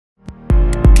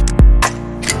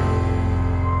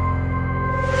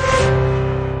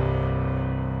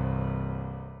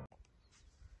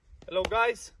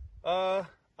guys,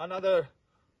 another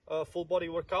full body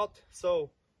workout. So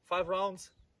 5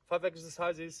 rounds, 5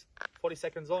 exercises, 40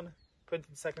 seconds on,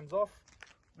 20 seconds off.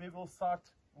 We will start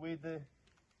with the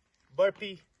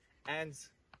burpee and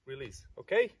release.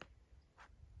 Okay,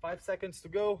 5 seconds to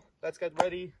go. Let's get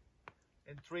ready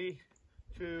in 3,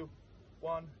 2,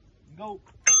 1, go.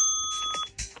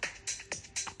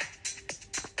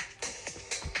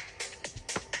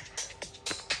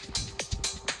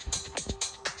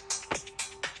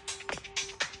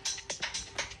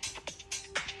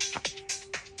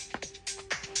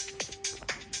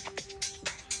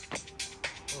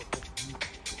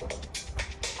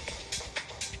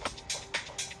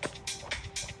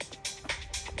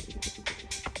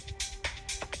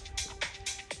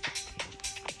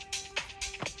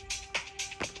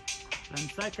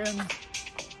 Seconds.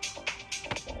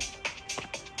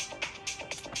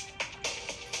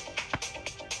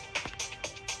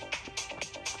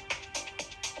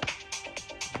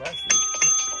 Rest.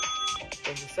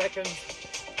 20 seconds.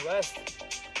 Rest.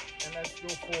 And let's go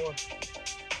for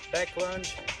back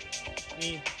lunge,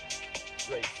 knee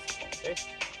raise. Okay.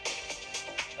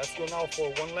 Let's go now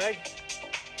for one leg.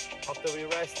 After we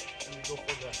rest, and we go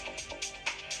for the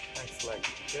next leg.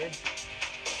 Okay.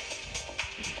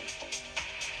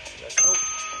 Let's go.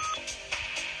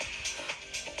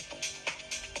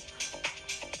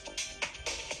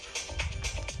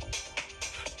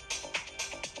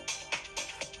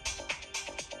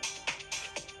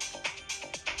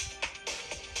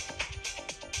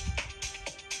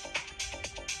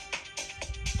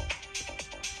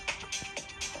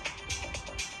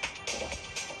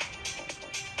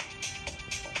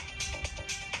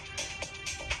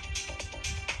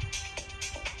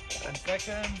 And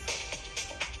seconds.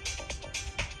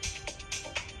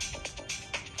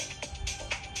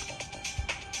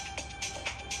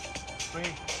 3, 2,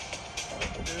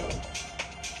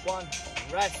 1,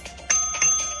 rest.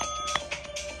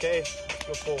 Okay, let's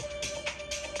go for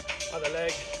other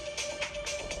leg.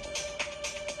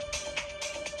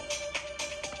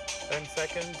 10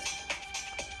 seconds.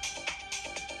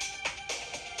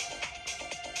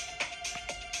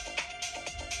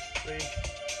 3,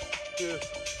 2,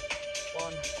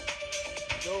 1,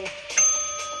 go.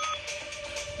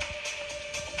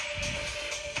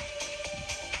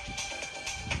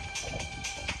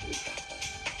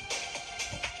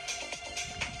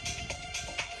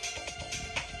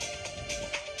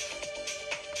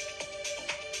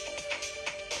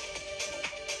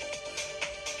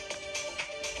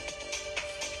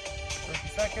 20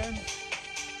 seconds.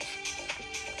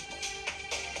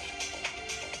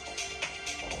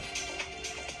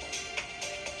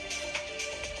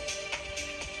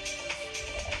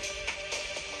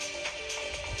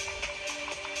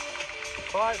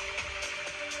 5,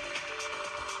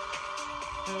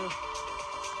 2,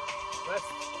 rest.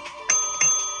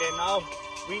 Okay, now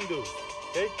window.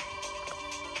 Okay.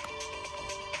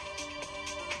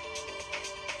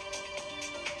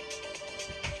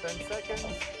 10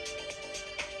 seconds.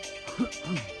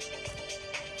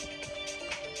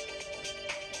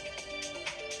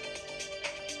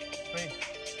 3,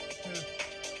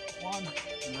 2, 1,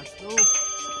 and let's go.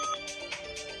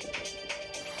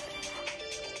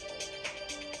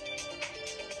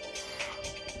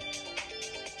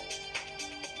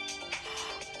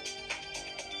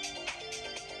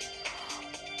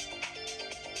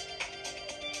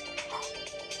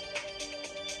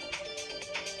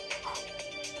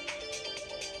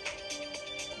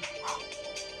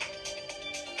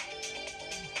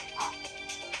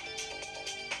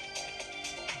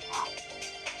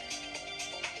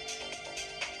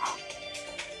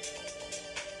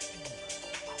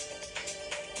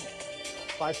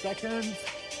 Five seconds.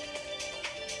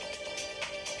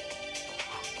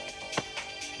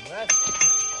 Rest.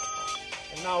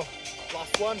 And now,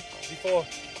 last one before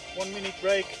 1 minute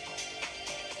break.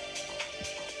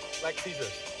 Like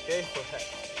scissors. Okay, for head.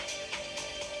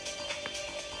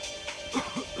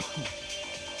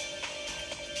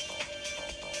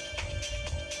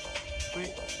 3,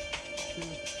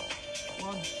 2,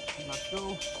 1, and let's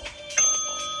go.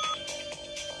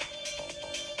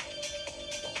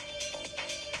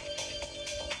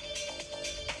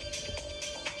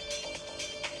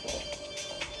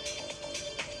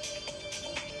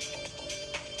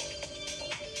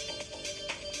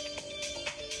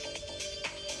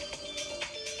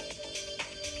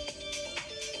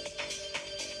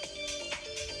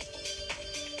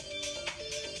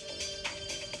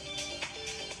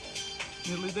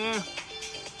 Nearly there.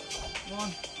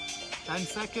 10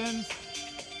 seconds.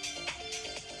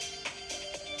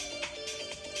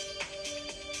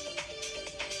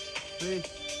 3,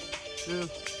 2,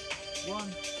 one.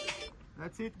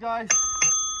 That's it, guys.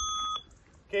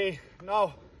 Okay,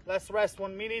 now let's rest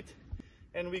 1 minute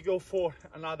and we go for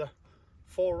another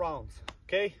 4 rounds.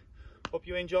 Okay, hope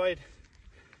you enjoyed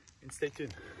and stay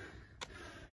tuned.